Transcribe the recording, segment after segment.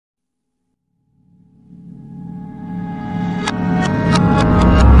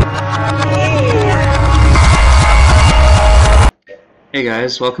Hey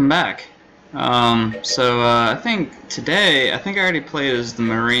guys, welcome back. I think today, I already played as the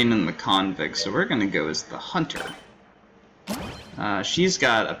Marine and the Convict, so we're gonna go as the Hunter. She's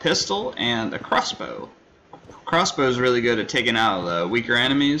got a pistol and a crossbow. Crossbow is really good at taking out the weaker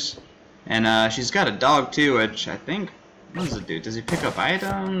enemies, and she's got a dog too, which I think, what does it do? Does he pick up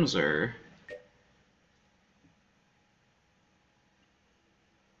items, or?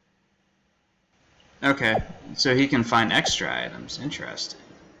 Okay, so he can find extra items. Interesting.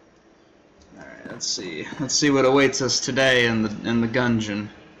 Alright, let's see. Let's see what awaits us today in the Gungeon.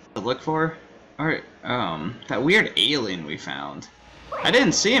 To look for? Alright, that weird alien we found. I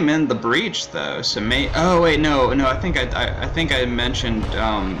didn't see him in the breach though, so oh wait, no, I think I mentioned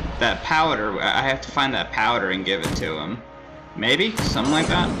that powder. I have to find that powder and give it to him. Maybe? Something like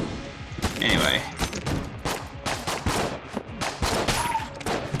that? Anyway.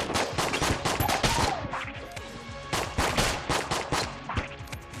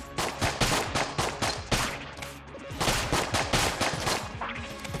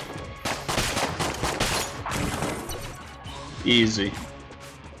 Easy.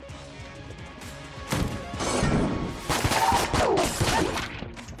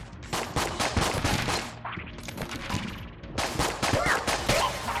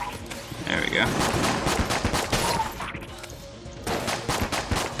 There we go.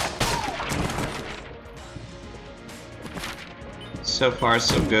 So far,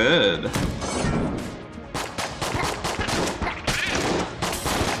 so good.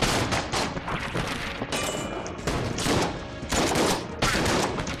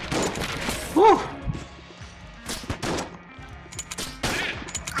 Whew.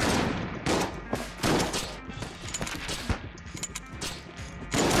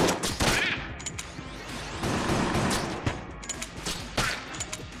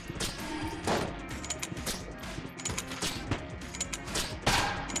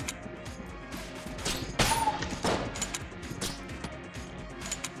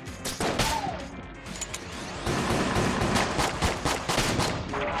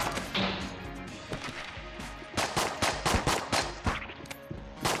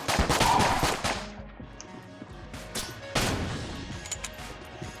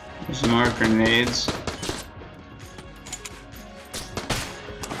 There's more grenades.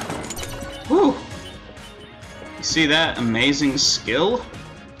 Whew! You see that amazing skill?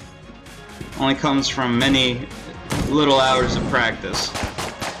 Only comes from many little hours of practice.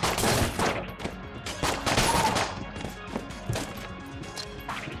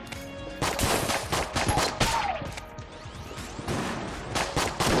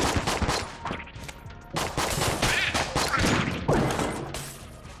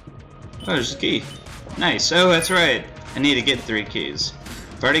 Oh, there's a key. Nice. Oh, that's right. I need to get 3 keys.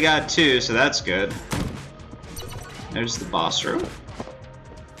 I've already got 2, so that's good. There's the boss room.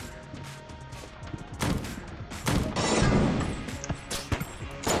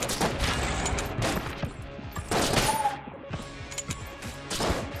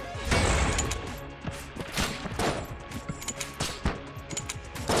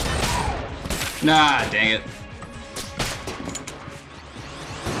 Nah, dang it.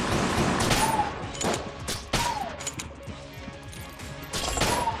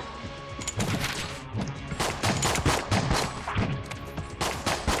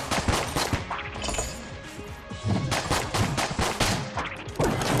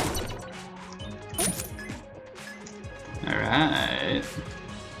 Alright.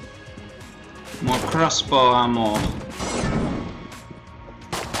 More crossbow ammo.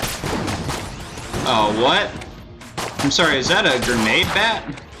 Oh, what? I'm sorry, is that a grenade bat?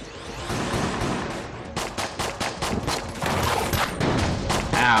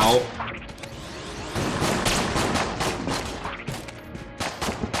 Ow.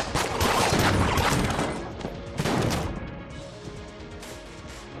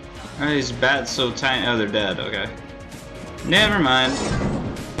 Why are these bats so tiny? Oh, they're dead, okay. Never mind.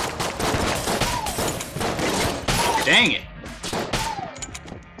 Dang it.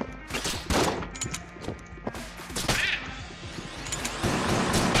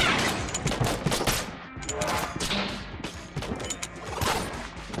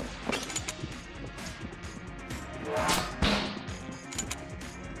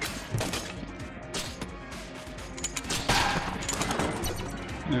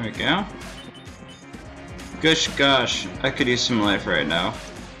 There we go. Gosh, I could use some life right now.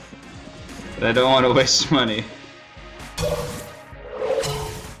 But I don't want to waste money.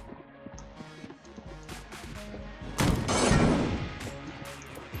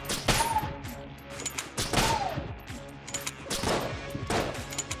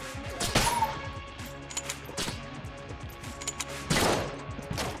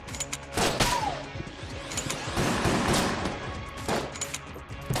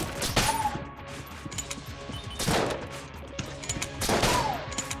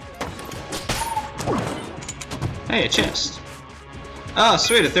 Hey, a chest. Oh,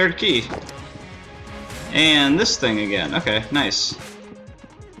 sweet, a third key. And this thing again. Okay, nice.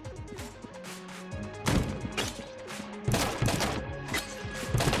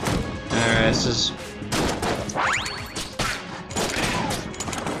 Alright, this is...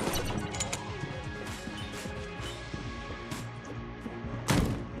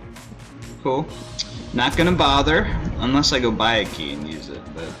 cool. Not gonna bother unless I go buy a key and use it,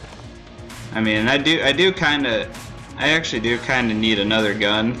 but I mean, I actually do kind of need another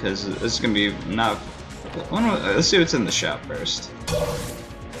gun because it's gonna be not. Let's see what's in the shop first.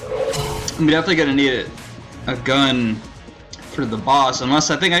 I'm definitely gonna need a gun for the boss, unless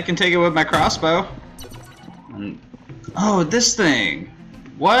I think I can take it with my crossbow. Oh, this thing!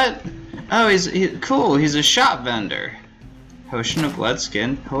 What? Oh, he's cool. He's a shop vendor. Potion of blood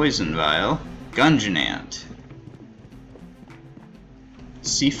skin, poison vial, Gungeon ant,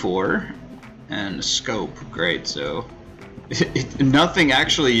 C4, and a scope. Great. So nothing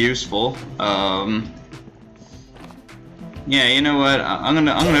actually useful. Yeah, you know what? I'm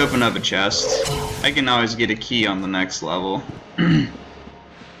gonna open up a chest. I can always get a key on the next level.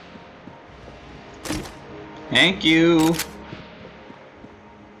 Thank you.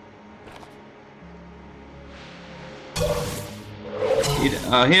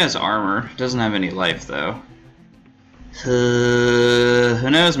 He has armor. Doesn't have any life though. Who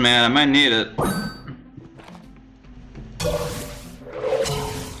knows, man? I might need it.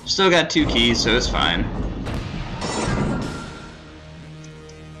 Still got 2 keys, so it's fine.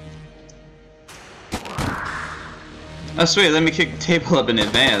 Oh sweet, let me kick the table up in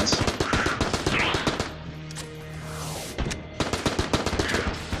advance.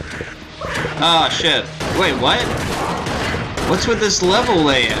 Oh shit. Wait, what? What's with this level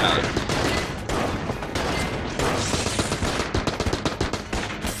layout?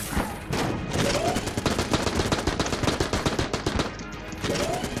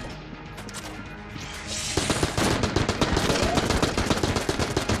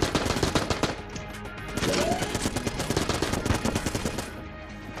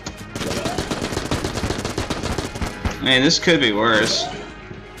 Man, this could be worse.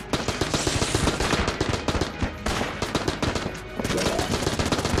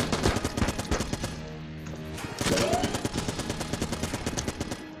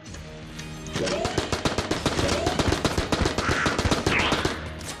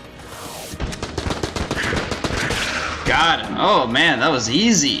 Got him. Oh man, that was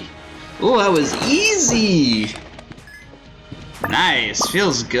easy. Oh, that was easy. Nice.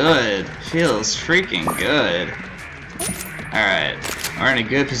 Feels good. Feels freaking good. Alright. We're in a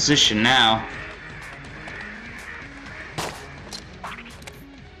good position now.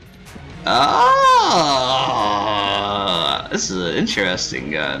 Oh! This is an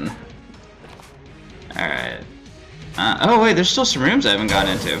interesting gun. Alright. Oh wait, there's still some rooms I haven't gone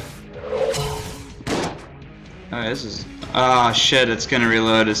into. Oh, this is... oh shit, it's gonna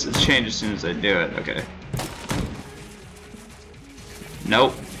reload. It's change as soon as I do it. Okay.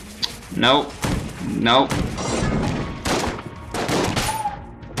 Nope. Nope. Nope.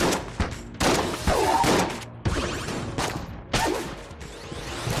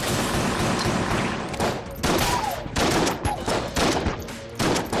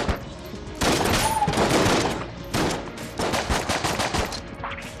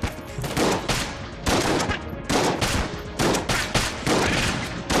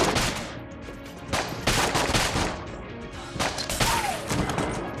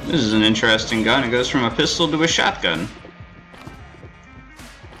 This is an interesting gun. It goes from a pistol to a shotgun.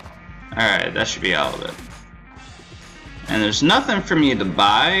 Alright, that should be all of it. And there's nothing for me to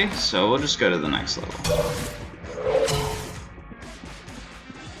buy, so we'll just go to the next level.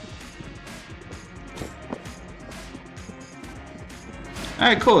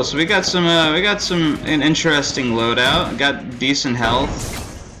 Alright, cool. So we got some an interesting loadout. Got decent health.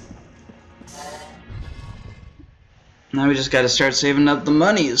 Now we just gotta start saving up the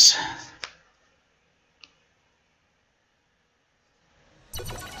monies.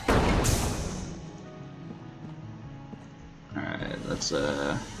 Alright, let's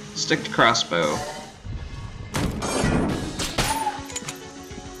stick to crossbow.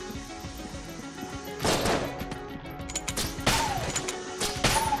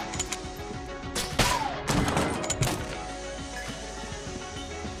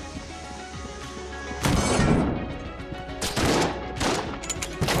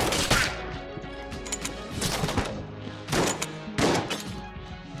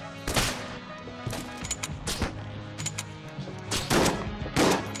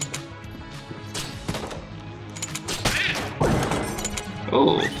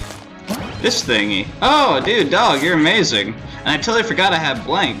 Oh. This thingy. Oh, dude, dog, you're amazing. And I totally forgot I had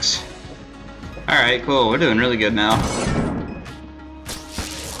blanks. Alright, cool. We're doing really good now.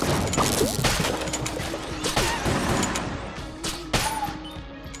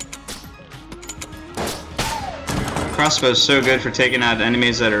 Crossbow's so good for taking out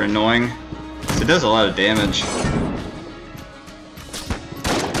enemies that are annoying. It does a lot of damage.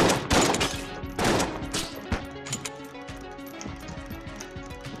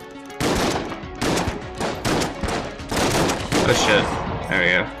 Oh shit. There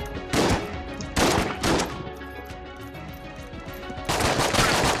we go.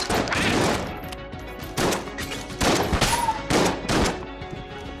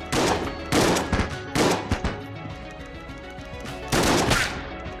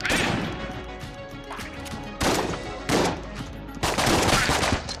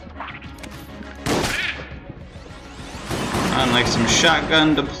 Like some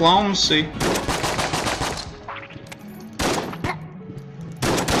shotgun diplomacy.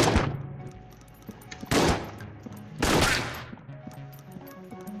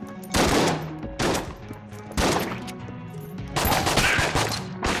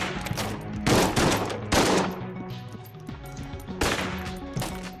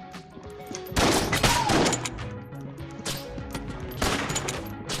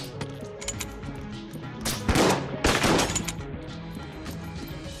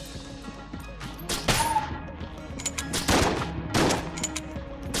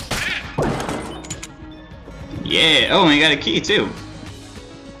 Yeah, oh, and you got a key too.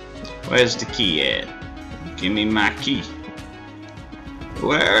 Where's the key at? Give me my key.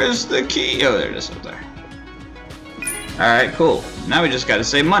 Where's the key? Oh, there it is up there. Alright, cool. Now we just gotta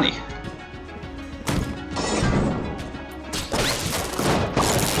save money.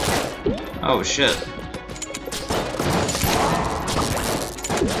 Oh, shit.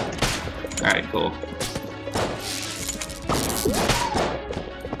 Alright, cool.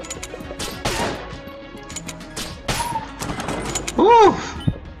 Woo!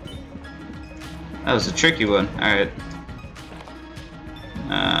 That was a tricky one. Alright.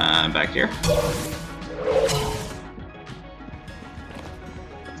 Back here.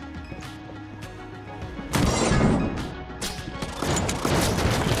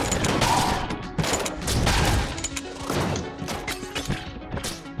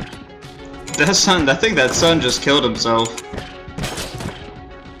 That son, I think that son just killed himself.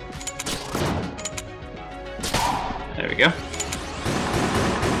 There we go.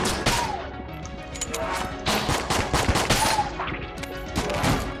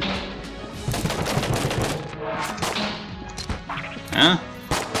 Huh?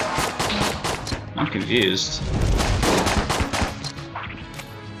 I'm confused.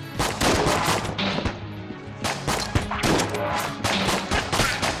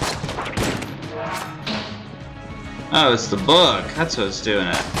 Oh, it's the book. That's what's doing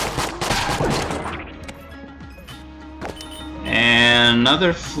it. And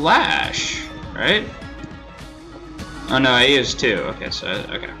another flash, right? Oh no, I used two. Okay, so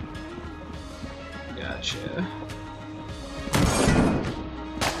okay. Gotcha.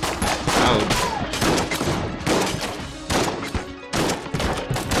 Oh.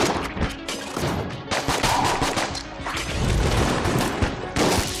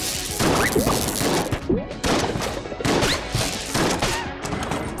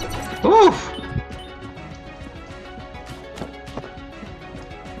 Oof.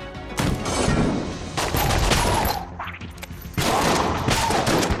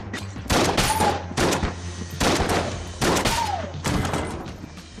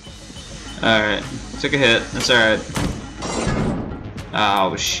 Alright, took a hit, that's alright.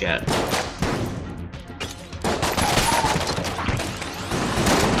 Oh shit.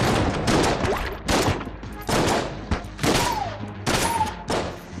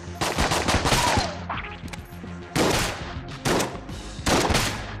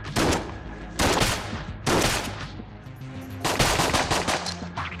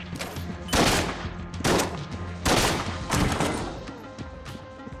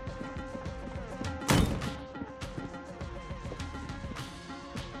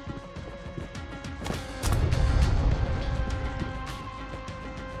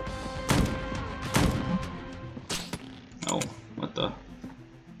 Oh, what the?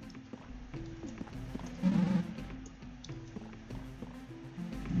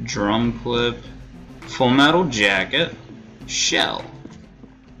 Drum clip, full metal jacket, shell.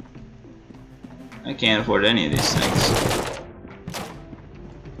 I can't afford any of these things.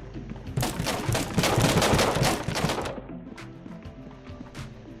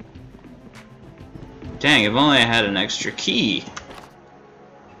 Dang, if only I had an extra key.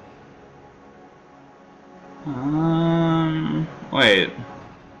 Wait.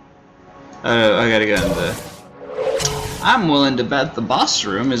 I gotta go into the... I'm willing to bet the boss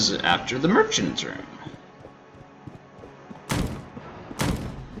room is after the merchant's room.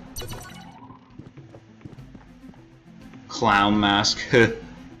 Clown mask. Kick.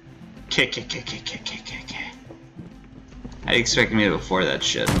 How do you expect me to afford that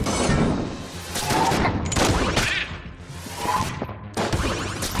shit?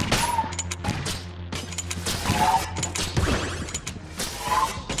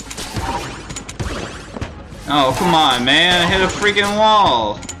 Oh, come on, man. I hit a freaking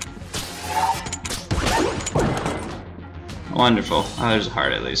wall. Wonderful. Oh, there's a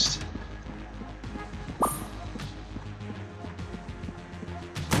heart at least.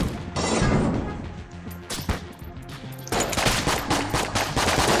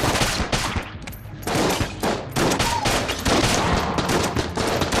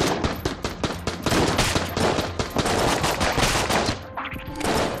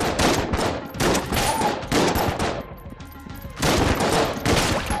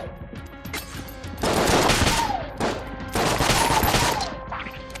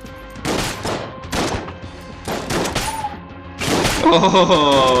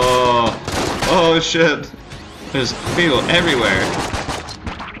 Oh shit. There's people everywhere.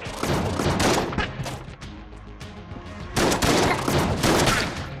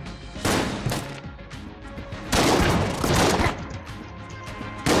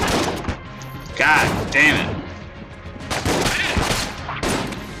 God damn it.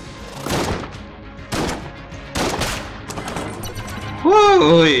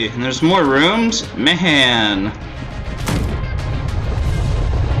 Woo! And there's more rooms? Man.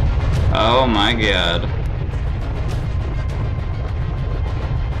 Oh my god.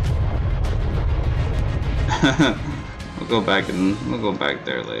 we'll go back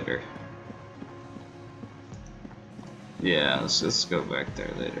there later. Yeah, let's go back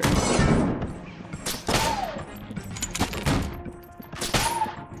there later.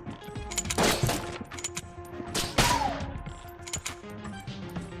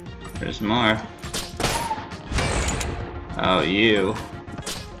 There's more. Oh, you.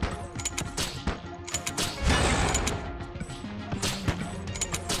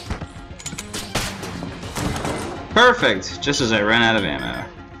 Perfect! Just as I ran out of ammo.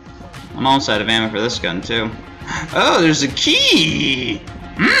 I'm almost out of ammo for this gun, too. Oh, there's a key!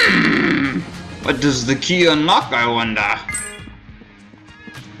 What does the key unlock, I wonder?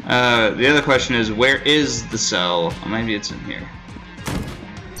 The other question is, where is the cell? Oh, maybe it's in here.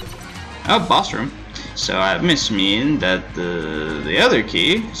 Oh, boss room. So that must mean that the other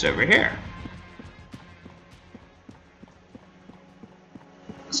key is over here.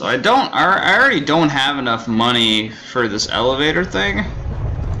 So I already don't have enough money for this elevator thing.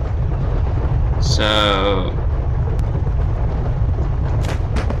 So...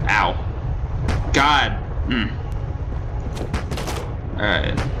 Ow. God.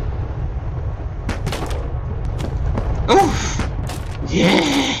 Alright. Oof!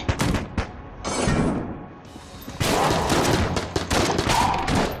 Yeah!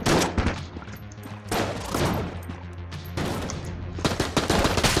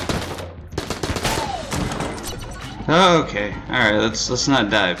 Okay, alright, let's not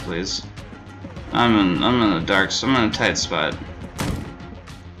die, please. I'm in a dark, so I'm in a tight spot.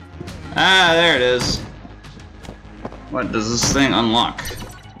 Ah, there it is. What does this thing unlock?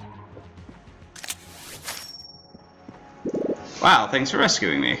 Wow, thanks for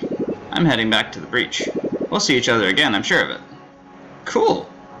rescuing me. I'm heading back to the breach. We'll see each other again, I'm sure of it. Cool.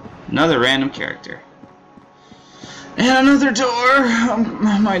 Another random character. And another door!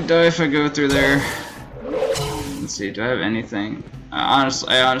 I might die if I go through there. Let's see, do I have anything? I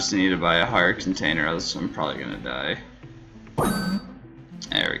honestly need to buy a higher container, else I'm probably gonna die.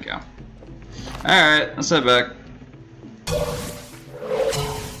 There we go. Alright, let's head back.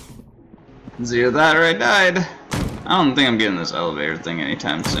 It's either that or I died. I don't think I'm getting this elevator thing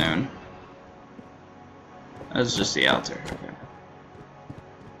anytime soon. That's just the altar. Okay.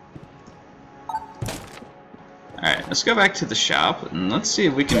 Alright, let's go back to the shop and let's see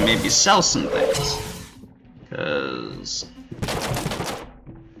if we can maybe sell some things. Because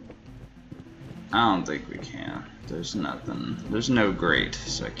I don't think we can. There's nothing. There's no grate,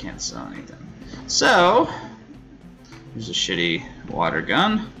 so I can't sell anything. So there's a shitty water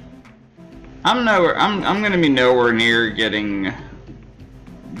gun. I'm gonna be nowhere near getting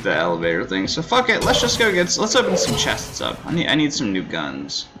the elevator thing. So fuck it. Let's just go get. Let's open some chests up. I need some new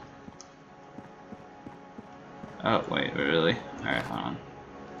guns. Oh wait, really? All right, hold on.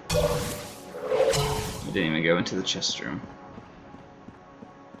 I didn't even go into the chest room.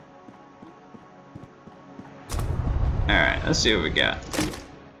 Alright, let's see what we got.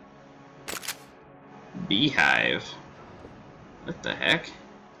 Beehive. What the heck?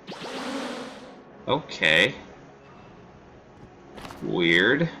 Okay.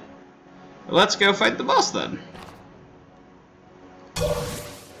 Weird. Let's go fight the boss then. I'm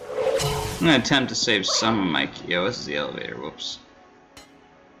gonna attempt to save some of my... Yo, this is the elevator. Whoops.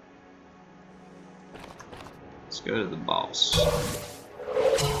 Let's go to the boss.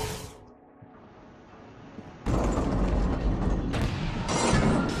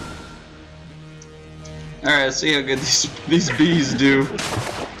 Alright, let's see how good these bees do.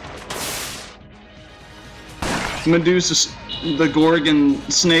 I'm gonna do the Gorgon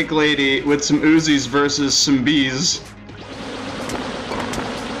snake lady with some Uzis versus some bees.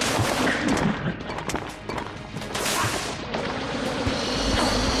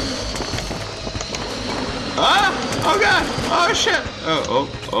 Ah! Oh god! Oh shit! Oh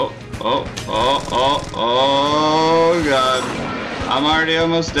god. I'm already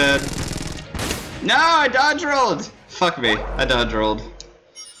almost dead. No, I dodge rolled! Fuck me, I dodge rolled.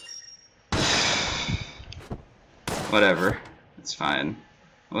 Whatever, it's fine.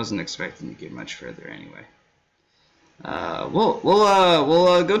 I wasn't expecting to get much further anyway.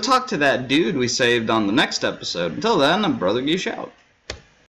 We'll go talk to that dude we saved on the next episode. Until then, I'm Brother Geesh out.